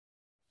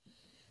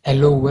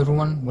Hello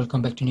everyone,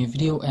 welcome back to a new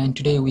video, and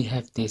today we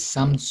have the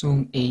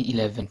Samsung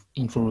A11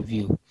 info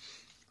review.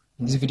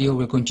 In this video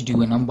we're going to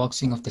do an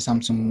unboxing of the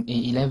Samsung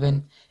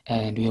A11,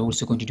 and we are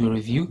also going to do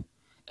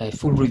a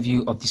full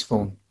review of this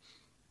phone.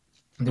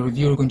 In the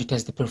review we're going to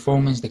test the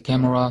performance, the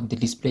camera, the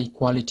display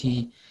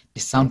quality, the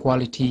sound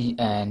quality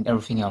and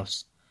everything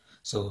else.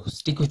 So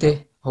stick with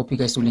it. Hope you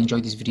guys will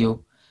enjoy this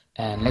video,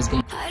 and let's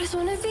get I just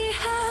wanna be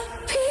happy.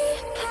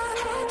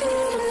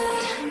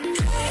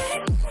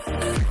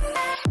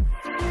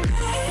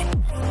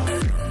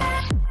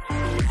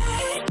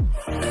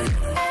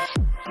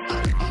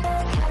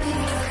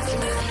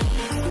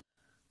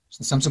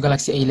 The Samsung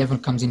Galaxy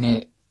A11 comes in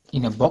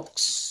a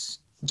box,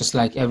 just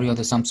like every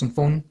other Samsung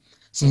phone.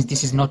 Since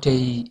this is not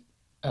a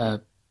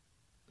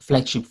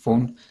flagship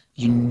phone,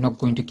 you're not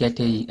going to get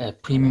a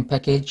premium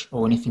package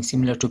or anything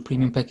similar to a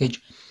premium package.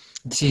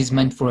 This is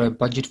meant for a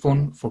budget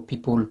phone, for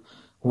people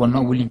who are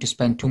not willing to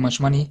spend too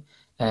much money,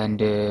 and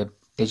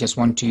they just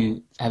want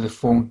to have a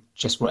phone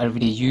just for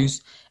everyday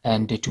use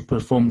and to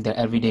perform their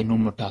everyday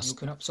normal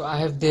tasks. So I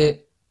have the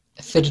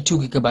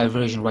 32GB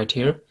version right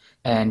here,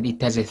 and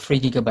it has a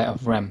 3GB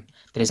of RAM.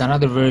 There is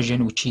another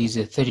version which is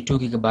a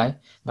 32GB,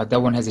 but that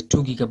one has a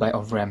 2GB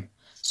of RAM.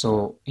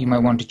 So you might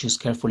want to choose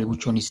carefully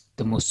which one is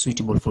the most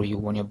suitable for you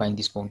when you're buying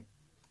this phone.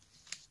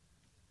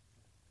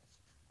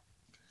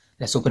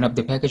 Let's open up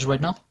the package right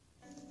now.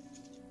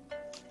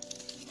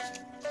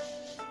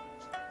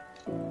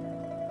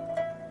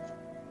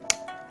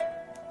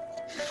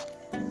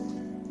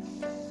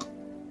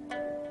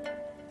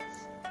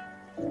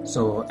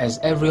 So as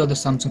every other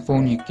Samsung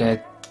phone, you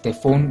get the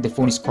phone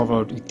is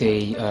covered with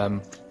a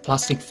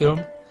plastic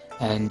film,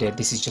 and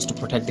this is just to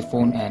protect the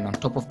phone, and on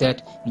top of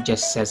that it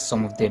just says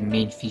some of the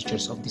main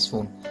features of this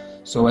phone.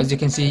 So as you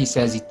can see, it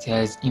says it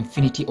has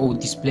Infinity O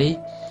display,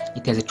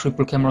 it has a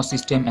triple camera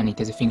system, and it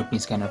has a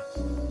fingerprint scanner.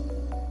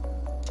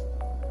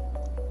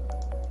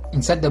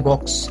 Inside the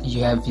box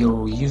you have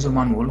your user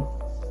manual,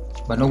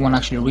 but no one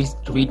actually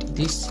read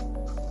this.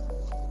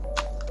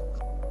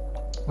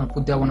 I'm gonna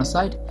put that one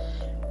aside.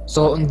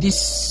 So on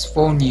this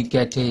phone you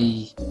get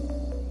a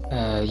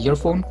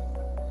earphone,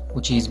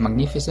 which is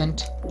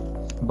magnificent,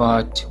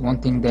 but one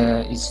thing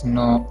that is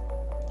not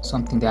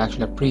something that I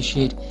actually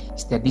appreciate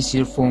is that this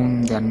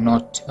earphone, they're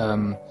not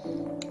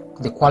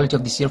the quality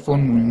of this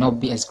earphone will not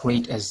be as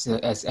great as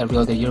every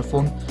other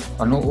earphone.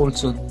 But not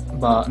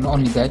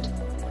only that,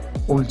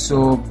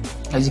 also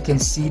as you can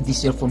see,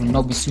 this earphone will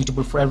not be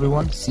suitable for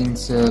everyone,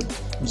 since I'll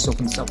just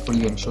open this up for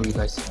you and show you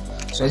guys.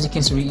 So as you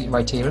can see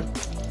right here,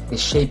 the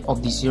shape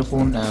of this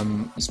earphone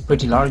is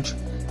pretty large,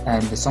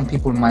 and some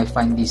people might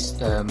find this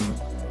a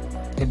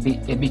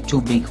bit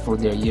too big for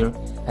their ear,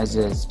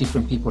 as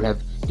different people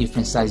have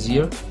different size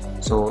ear.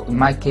 So in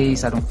my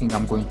case, I don't think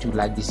I'm going to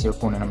like this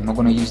earphone, and I'm not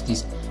going to use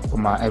this for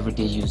my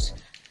everyday use.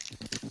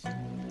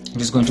 I'm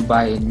just going to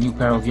buy a new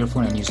pair of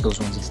earphones and use those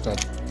ones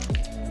instead.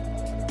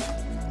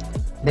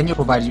 Then you're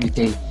provided with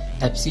a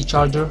Type-C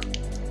charger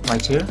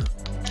right here.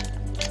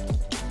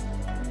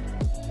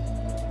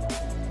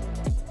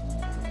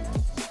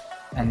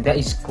 And that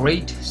is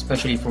great,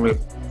 especially for a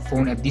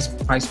phone at this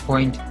price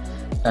point.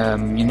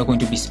 You're not going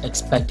to be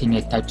expecting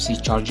a Type-C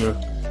charger.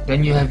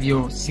 Then you have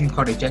your SIM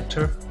card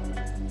ejector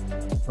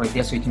right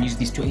there, so you can use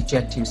this to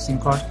eject your SIM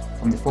card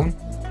from the phone.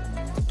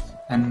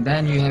 And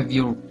then you have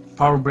your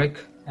power brick,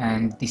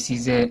 and this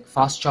is a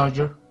fast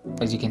charger,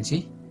 as you can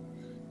see,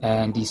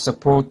 and it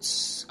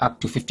supports up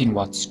to 15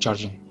 watts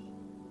charging,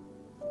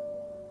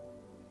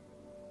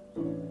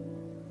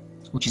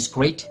 which is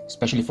great,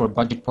 especially for a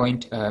budget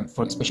point,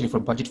 especially for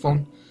a budget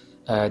phone.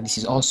 This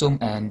is awesome,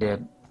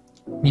 and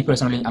me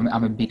personally,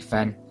 I'm a big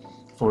fan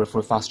for a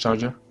fast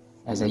charger,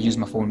 as I use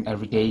my phone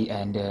every day,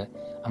 and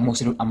I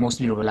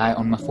mostly rely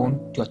on my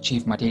phone to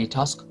achieve my daily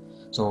task.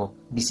 So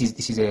this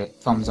is a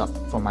thumbs up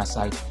from my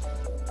side.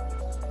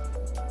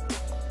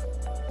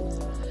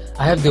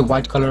 I have the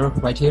white color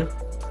right here.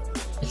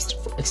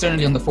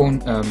 Externally on the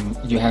phone,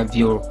 you have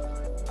your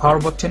power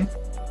button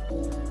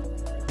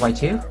right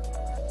here.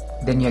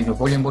 Then you have your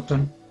volume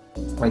button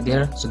right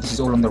there. So this is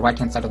all on the right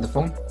hand side of the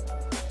phone.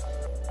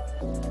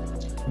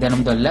 Then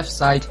on the left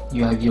side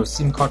you have your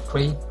SIM card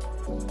tray.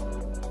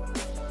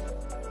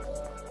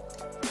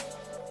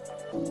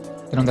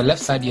 Then on the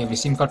left side you have your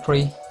SIM card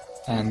tray,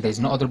 and there's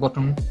no other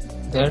button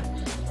there.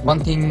 One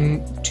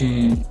thing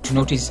to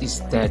notice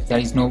is that there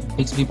is no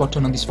Bixby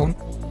button on this phone,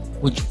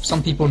 which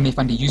some people may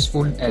find it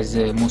useful, as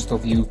most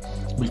of you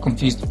will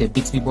confuse the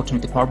Bixby button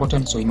with the power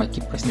button, so you might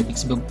keep pressing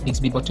the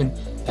Bixby button,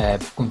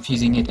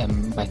 confusing it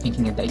by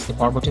thinking that it's the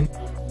power button.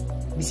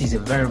 This is a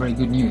very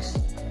good news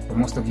for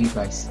most of you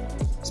guys,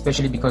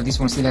 especially because this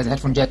phone still has a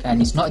headphone jack,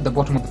 and it's not at the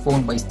bottom of the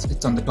phone, but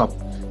it's on the top,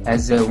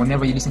 as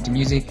whenever you listen to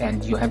music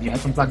and you have your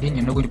headphone plugged in,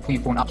 you're not going to put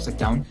your phone upside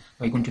down,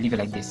 but you're going to leave it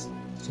like this.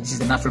 So this is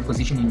the natural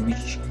position in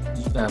which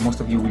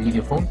most of you will leave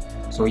your phone,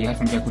 so your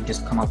headphone jack will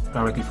just come out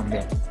directly from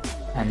there.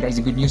 And that is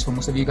good news for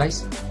most of you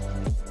guys.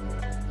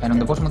 And on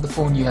the bottom of the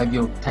phone you have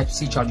your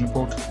Type-C charging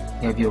port,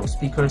 you have your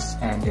speakers,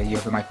 and you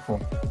have a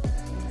microphone.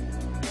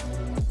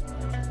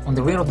 On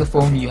the rear of the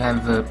phone you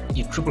have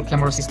your triple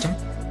camera system.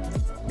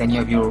 Then you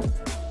have your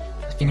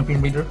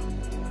fingerprint reader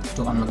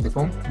to unlock the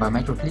phone by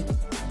micro click.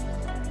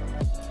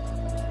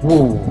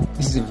 Whoa,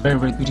 this is a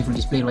very beautiful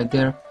display right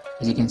there.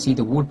 As you can see,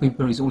 the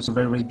wallpaper is also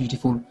very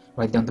beautiful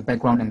right there on the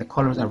background, and the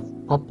colors are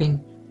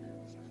popping.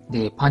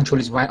 The punch hole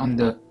is right on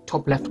the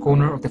top left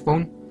corner of the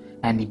phone,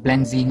 and it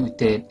blends in with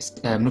the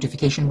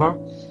notification bar.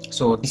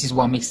 So this is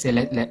what makes it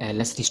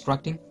less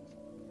distracting.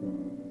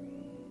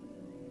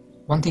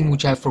 One thing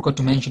which I forgot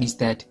to mention is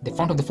that the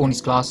front of the phone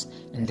is glass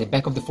and the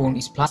back of the phone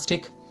is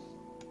plastic.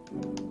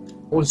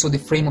 Also, the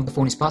frame of the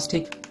phone is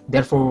plastic.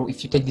 Therefore,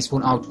 if you take this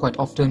phone out quite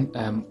often,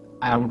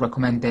 I would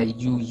recommend that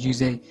you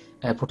use a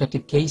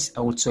protective case,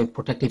 also a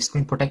protective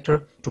screen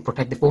protector to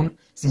protect the phone,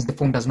 since the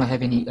phone does not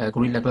have any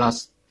Gorilla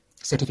Glass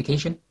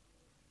certification.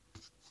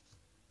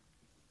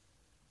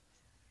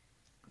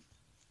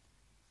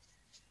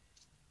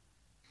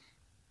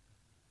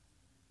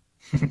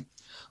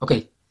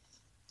 Okay,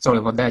 sorry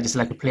about that. I just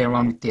like to play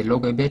around with the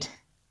logo a bit,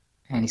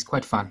 and it's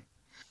quite fun.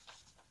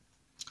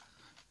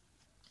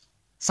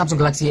 Samsung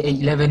Galaxy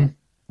A11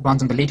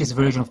 runs on the latest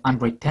version of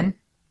Android 10,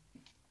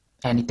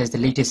 and it has the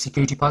latest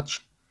security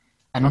patch.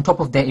 And on top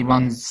of that, it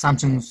runs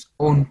Samsung's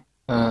own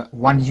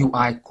One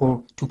UI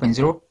Core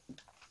 2.0.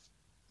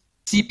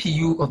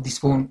 CPU of this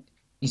phone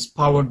is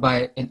powered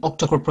by an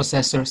octa-core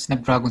processor,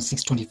 Snapdragon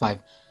 625.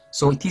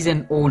 So it is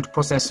an old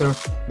processor.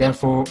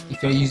 Therefore,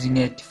 if you're using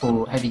it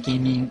for heavy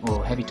gaming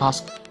or heavy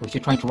tasks, or if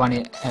you're trying to run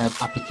an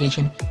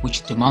application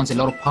which demands a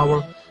lot of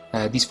power,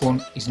 this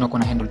phone is not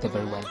going to handle that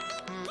very well.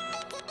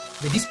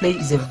 The display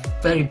is a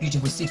very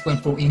beautiful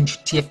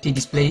 6.4-inch TFT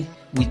display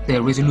with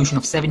a resolution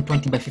of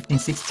 720 by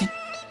 1560.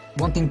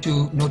 One thing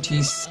to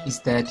notice is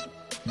that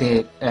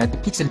the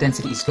pixel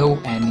density is low,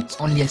 and it's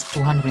only at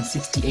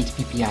 268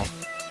 ppi.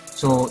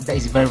 So that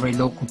is very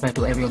low compared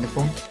to every other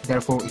phone.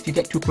 Therefore, if you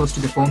get too close to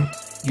the phone,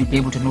 you'll be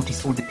able to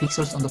notice all the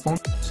pixels on the phone.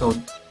 So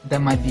that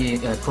might be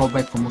a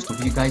drawback for most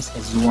of you guys,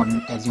 as you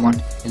want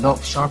a lot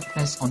of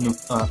sharpness on your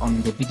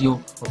on the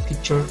video or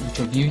picture which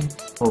you're viewing,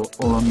 or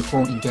on your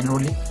phone in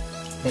generally.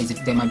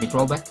 There might be a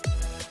drawback.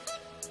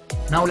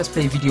 Now let's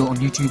play a video on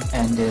YouTube,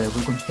 and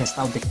we're going to test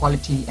out the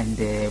quality and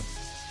the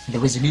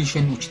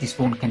resolution which this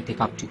phone can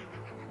take up to.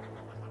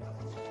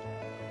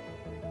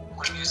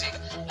 Good music,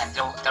 and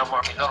there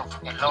were a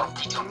lot of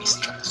detail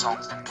missing in the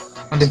songs.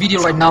 On the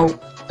video right now,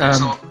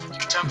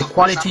 the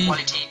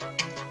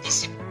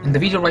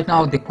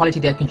quality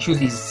that I can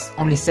choose is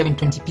only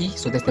 720p,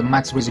 so that's the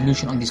max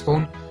resolution on this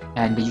phone,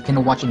 and you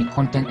cannot watch any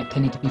content at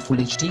 1080p Full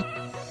HD.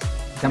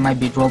 That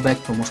might be a drawback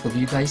for most of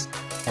you guys,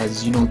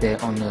 as you know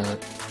that on a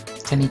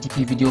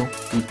 1080p video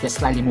you get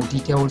slightly more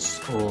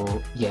details,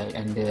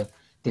 and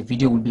the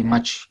video will be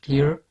much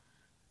clearer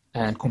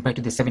and compared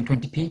to the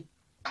 720p.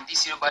 On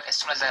this earbud, as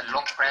soon as I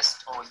long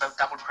pressed or if I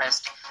double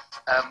pressed,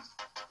 I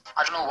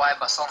don't know why,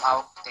 but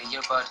somehow the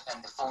earbud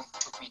and the phone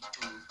took me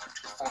to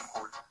the phone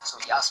call. So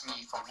he asked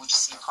me from which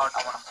SIM card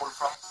I want to call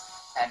from,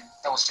 and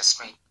that was just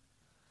great.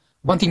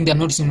 One thing that I'm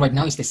noticing right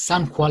now is the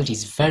sound quality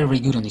is very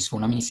good on this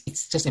phone. I mean,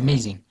 it's just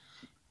amazing.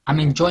 I'm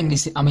enjoying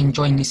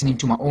listening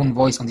to my own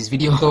voice on this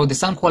video. So the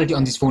sound quality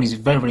on this phone is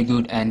very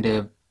good, and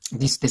the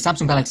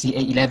Samsung Galaxy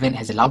A11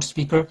 has a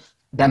loudspeaker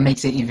that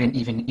makes it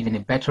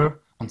even better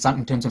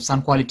in terms of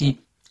sound quality.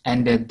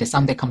 And the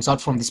sound that comes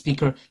out from the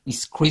speaker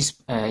is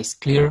crisp, it's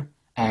clear,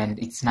 and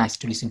it's nice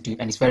to listen to,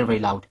 and it's very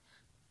loud.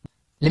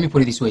 Let me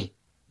put it this way: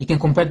 you can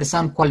compare the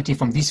sound quality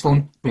from this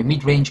phone to a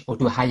mid-range or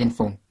to a high-end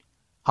phone.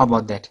 How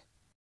about that?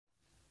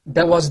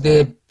 That was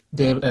the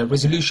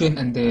resolution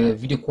and the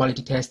video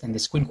quality test and the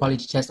screen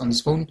quality test on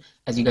this phone.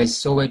 As you guys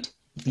saw it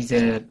is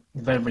a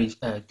very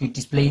good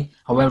display.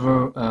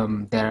 However,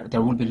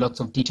 there will be lots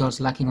of details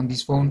lacking on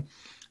this phone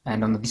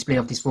and on the display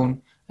of this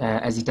phone,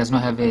 as it does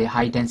not have a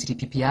high density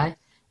PPI,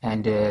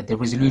 and the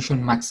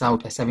resolution maxed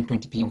out at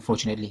 720p,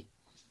 unfortunately.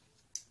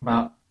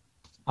 But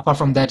apart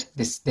from that,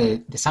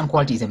 the sound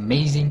quality is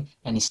amazing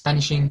and it's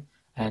astonishing,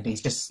 and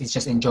it's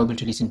just enjoyable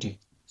to listen to.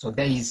 So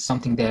that is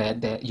something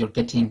that you're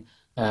getting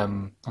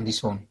on this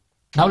phone.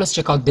 Now let's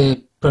check out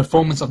the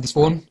performance of this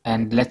phone,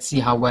 and let's see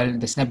how well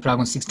the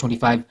Snapdragon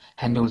 625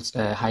 handles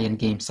high-end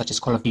games such as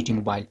Call of Duty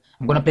Mobile.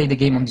 I'm gonna play the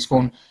game on this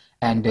phone,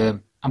 and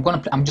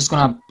I'm just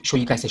gonna show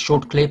you guys a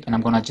short clip, and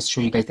I'm gonna just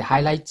show you guys the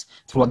highlights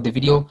throughout the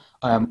video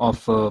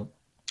of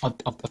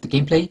the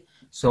gameplay,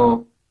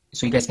 so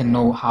you guys can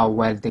know how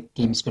well the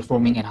game is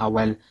performing and how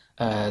well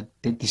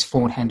this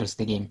phone handles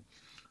the game.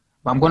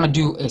 But I'm gonna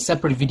do a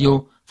separate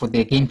video for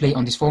the gameplay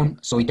on this phone,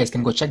 so you guys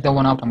can go check that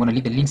one out. I'm gonna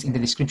leave the links in the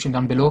description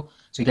down below,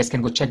 so you guys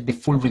can go check the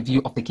full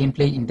review of the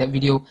gameplay in that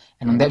video.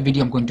 And on that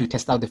video, I'm going to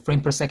test out the frame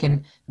per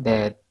second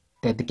that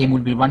the game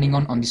will be running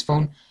on this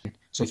phone.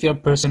 So if you're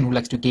a person who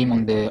likes to game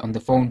on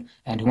the phone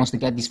and who wants to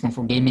get this phone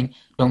for gaming,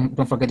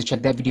 don't forget to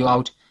check that video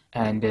out.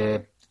 And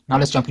now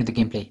let's jump into the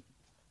gameplay.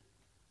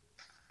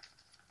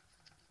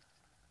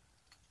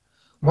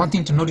 One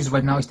thing to notice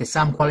right now is the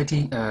sound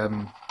quality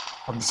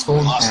of this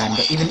phone, and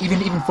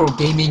even for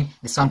gaming,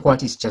 the sound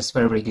quality is just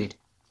very good.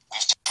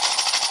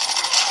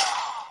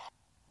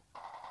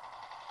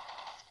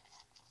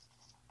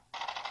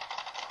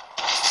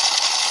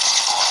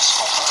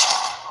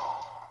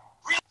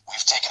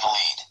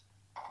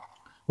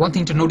 One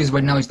thing to notice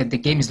right now is that the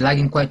game is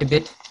lagging quite a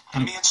bit.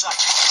 Enemy in sight.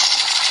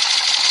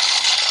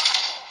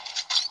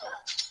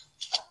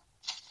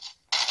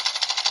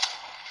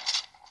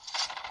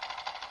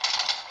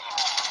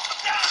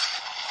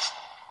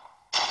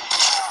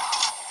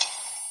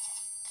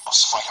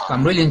 Fight hard.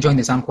 I'm really enjoying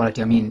the sound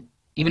quality. I mean,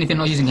 even if you're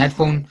not using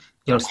headphone,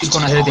 you're still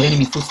gonna hear the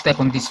enemy footstep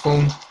on this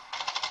phone,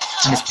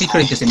 and the speaker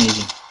is just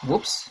amazing.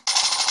 Whoops.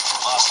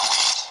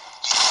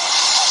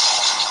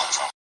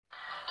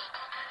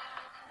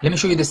 Let me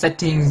show you the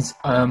settings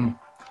on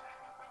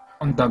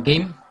the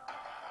game.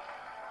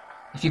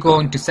 If you go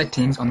into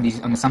settings on the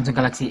Samsung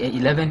Galaxy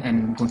A11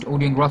 and go to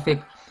audio and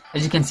graphic,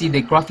 as you can see,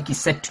 the graphic is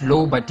set to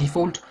low by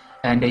default,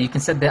 and you can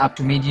set that up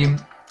to medium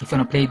if you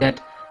want to play that.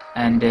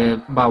 And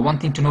but one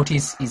thing to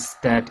notice is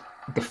that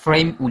the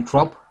frame will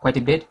drop quite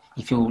a bit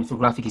if your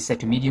graphic is set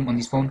to medium on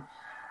this phone,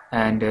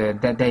 and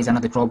that is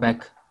another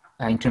drawback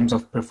in terms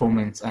of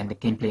performance and the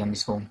gameplay on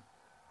this phone.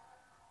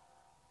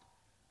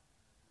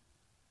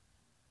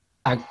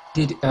 I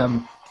did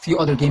few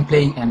other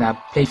gameplay, and I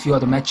played few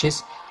other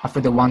matches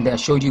after the one that I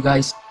showed you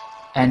guys,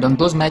 and on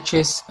those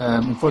matches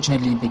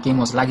unfortunately the game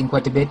was lagging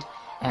quite a bit,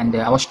 and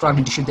I was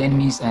struggling to shoot the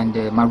enemies, and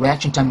my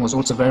reaction time was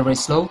also very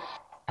slow.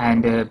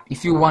 And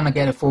if you want to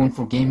get a phone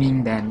for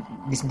gaming, then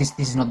this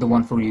is not the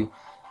one for you.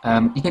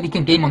 You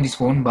can game on this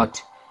phone,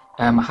 but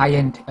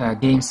high-end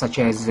games such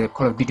as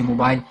Call of Duty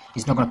Mobile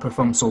is not going to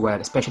perform so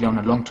well, especially on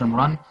a long-term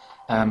run.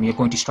 You're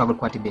going to struggle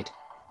quite a bit.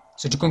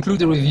 So to conclude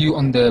the review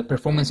on the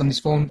performance on this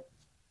phone,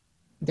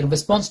 the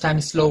response time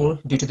is slower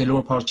due to the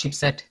lower power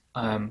chipset,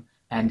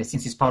 and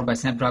since it's powered by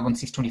Snapdragon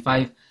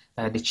 625,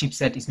 the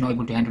chipset is not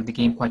able to handle the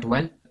game quite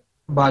well.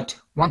 But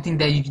one thing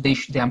that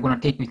I'm going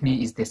to take with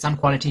me is the sound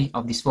quality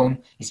of this phone.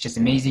 It's just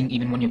amazing,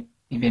 even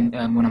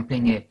when I'm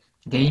playing a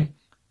game.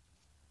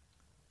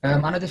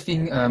 Another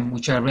thing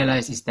which I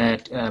realized is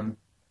that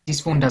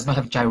this phone does not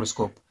have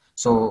gyroscope.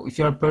 So if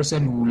you're a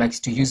person who likes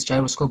to use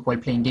gyroscope while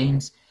playing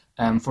games,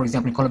 for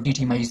example in Call of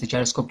Duty you might use the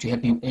gyroscope to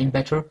help you aim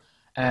better,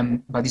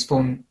 but this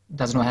phone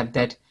does not have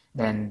that,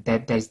 then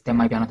there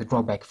might be another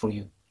drawback for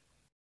you.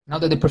 Now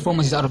that the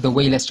performance is out of the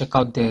way, let's check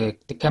out the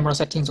camera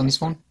settings on this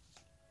phone.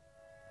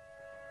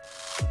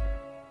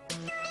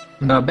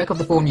 On the back of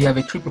the phone you have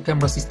a triple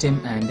camera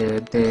system, and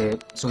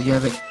so you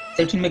have a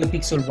 13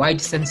 megapixel wide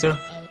sensor,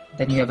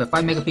 then you have a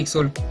 5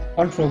 megapixel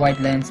ultra wide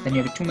lens, then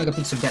you have a 2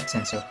 megapixel depth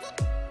sensor.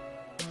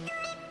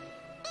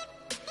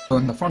 So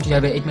in the front you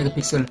have a 8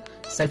 megapixel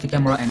selfie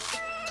camera, and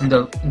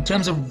in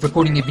terms of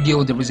recording a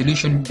video, the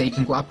resolution that you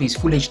can go up to is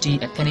Full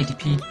HD at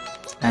 1080p,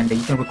 and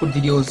you can record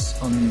videos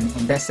on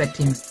that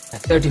settings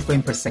at 30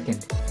 frames per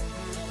second.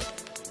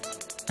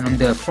 And on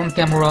the front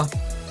camera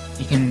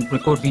you can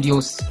record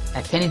videos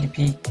at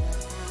 1080p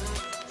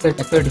at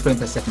 30 frames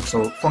per second.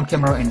 So front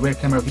camera and rear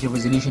camera video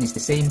resolution is the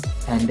same,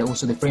 and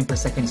also the frame per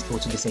second is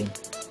also the same.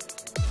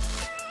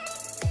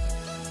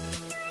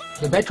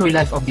 The battery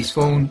life of this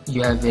phone,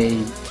 you have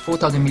a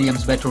 4000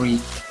 mAh battery,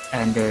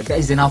 and that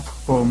is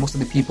enough for most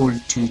of the people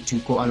to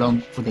go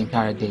along for the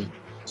entire day.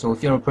 So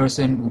if you're a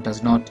person who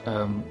does not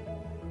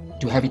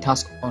do heavy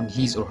tasks on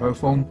his or her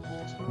phone,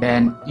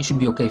 then you should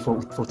be okay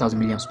for 4000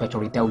 mAh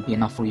battery. That would be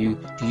enough for you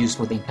to use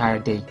for the entire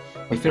day.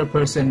 But if you're a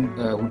person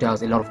who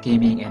does a lot of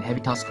gaming and heavy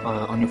tasks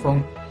on your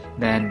phone,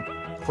 then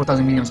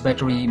 4000 mAh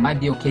battery might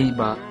be okay,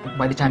 but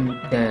by the time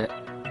that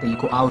you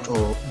go out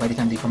or by the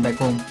time that you come back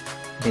home,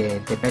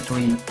 the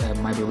battery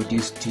might be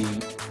reduced to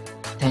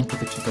 10 to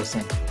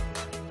 50%.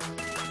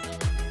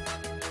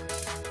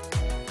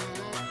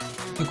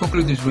 To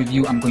conclude this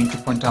review, I'm going to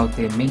point out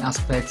the main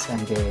aspects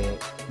and the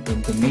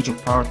major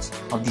parts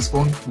of this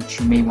phone which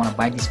you may want to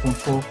buy this phone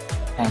for,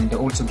 and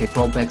also the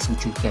drawbacks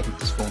which you get with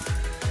this phone.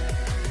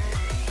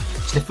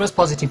 So the first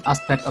positive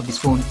aspect of this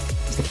phone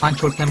is the punch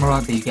hole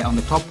camera that you get on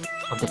the top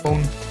of the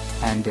phone,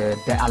 and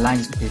that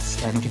aligns with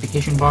this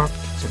notification bar.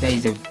 So there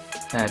is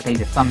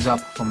a thumbs up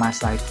from my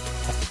side,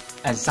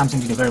 as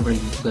Samsung did a very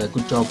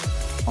good job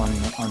on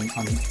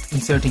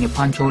inserting a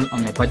punch hole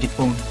on a budget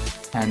phone,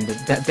 and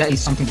that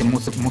is something that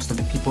most of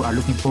the people are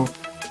looking for,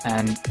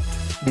 and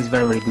this is a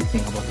very good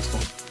thing about this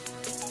phone.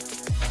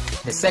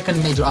 The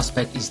second major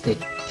aspect is the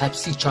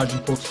Type-C charging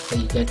port that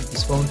you get with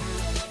this phone,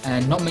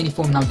 and not many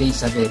phones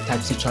nowadays have a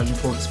Type-C charging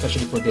port,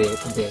 especially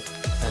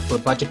for a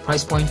budget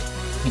price point.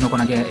 You're not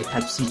gonna get a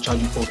Type-C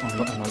charging port on a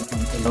lot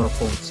of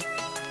phones.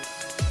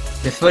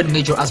 The third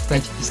major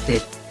aspect is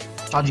the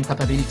charging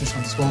capabilities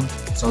on this phone.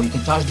 So you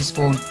can charge this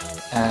phone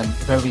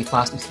very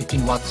fast with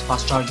 15 watts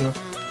fast charger,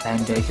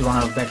 and if you run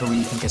out of battery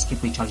you can just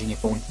keep recharging your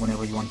phone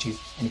whenever you want to,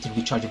 and it will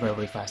recharge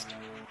very fast.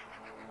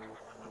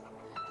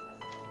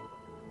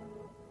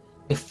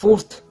 The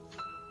fourth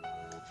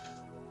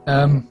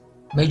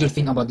major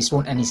thing about this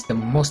phone, and it's the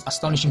most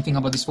astonishing thing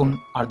about this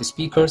phone, are the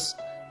speakers.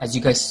 As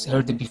you guys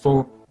heard it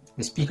before,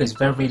 the speaker is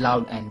very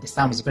loud and the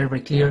sound is very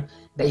clear.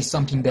 That is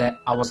something that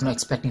I was not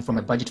expecting from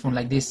a budget phone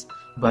like this,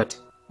 but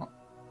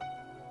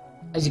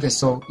as you guys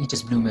saw, it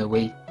just blew me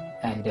away.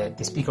 And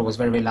the speaker was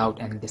very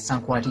loud, and the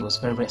sound quality was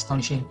very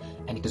astonishing,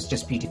 and it was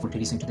just beautiful to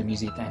listen to the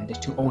music and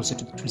to listen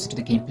to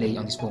the gameplay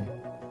on this phone.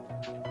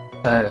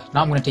 Now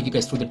I'm going to take you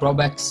guys through the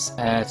drawbacks.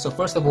 So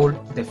first of all,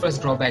 the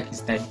first drawback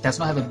is that it does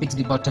not have a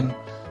Bixby button.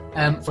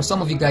 For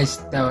some of you guys,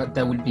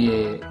 that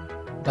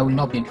will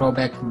not be a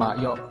drawback, but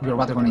you're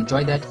rather going to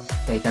enjoy that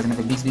it doesn't have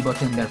a Bixby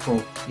button.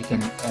 Therefore, you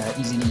can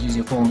easily use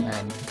your phone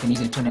and you can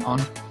easily turn it on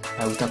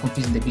without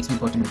confusing the Bixby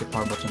button with the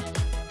power button.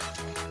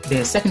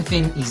 The second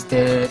thing is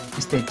the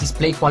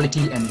display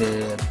quality and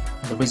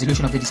the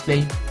resolution of the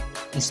display.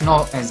 It's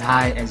not as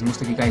high as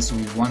most of you guys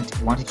will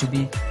want it to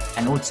be,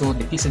 and also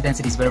the pixel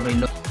density is very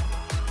low.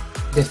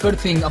 The third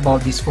thing about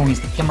this phone is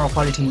the camera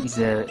quality is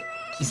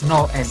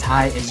not as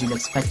high as you'd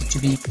expect it to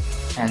be,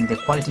 and the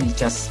quality is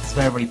just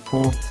very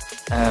poor,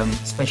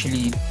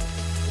 especially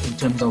in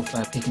terms of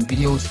taking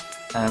videos.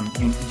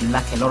 You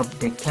lack a lot of,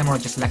 the camera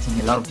just lacks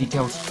in a lot of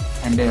details,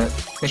 and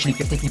especially if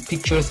you're taking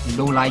pictures in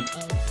low light,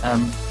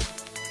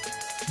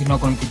 you're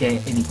not going to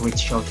get any great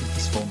shot with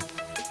this phone.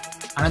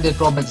 Another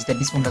drawback is that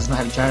this phone does not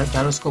have a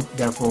gyroscope.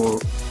 Therefore,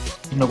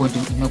 you're not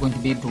going to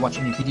be able to watch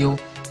any video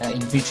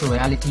in virtual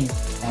reality,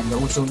 and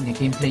also in the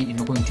gameplay you're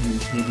not going to be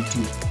able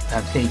to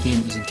play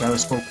games using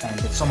gyroscope. And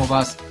some of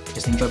us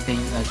just enjoy playing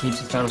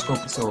games with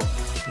gyroscope, so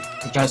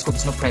if the gyroscope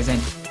is not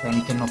present, then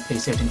you cannot play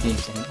certain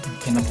games and you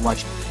cannot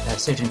watch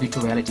certain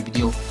virtual reality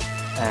video,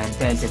 and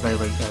that is a very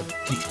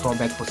huge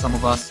drawback for some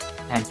of us.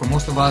 And for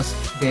most of us,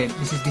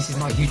 this is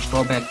not a huge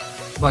drawback,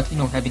 but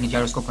having a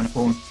gyroscope on a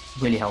phone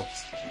really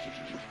helps.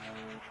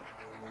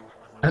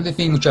 Another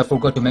thing which I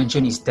forgot to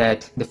mention is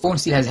that the phone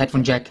still has a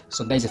headphone jack,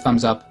 so that is a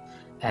thumbs up.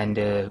 And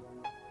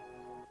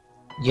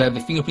you have a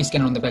fingerprint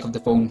scanner on the back of the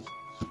phone,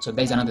 so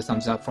that is another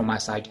thumbs up from my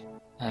side.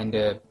 And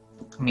I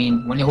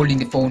mean, when you're holding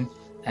the phone,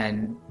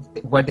 and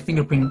where the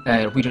fingerprint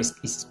reader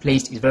is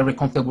placed is very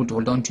comfortable to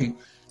hold on to,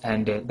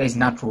 and that is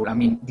natural. I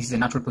mean, this is a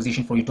natural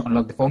position for you to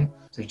unlock the phone,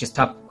 so you just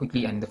tap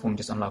quickly and the phone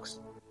just unlocks.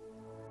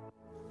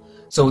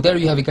 So there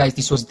you have it, guys.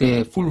 This was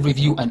the full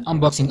review and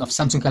unboxing of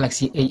Samsung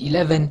Galaxy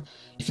A11.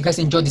 If you guys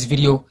enjoyed this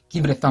video,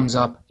 give it a thumbs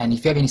up, and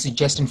if you have any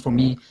suggestions for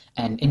me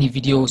and any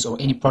videos or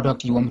any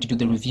product you want me to do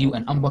the review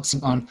and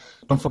unboxing on,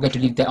 don't forget to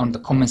leave that on the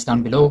comments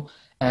down below.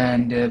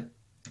 And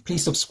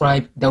please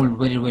subscribe. That will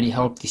really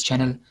help this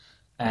channel,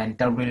 and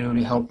that will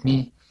really help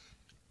me.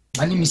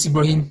 My name is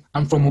Ibrahim.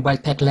 I'm from Mobile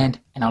Tech Land,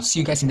 and I'll see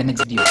you guys in the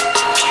next video.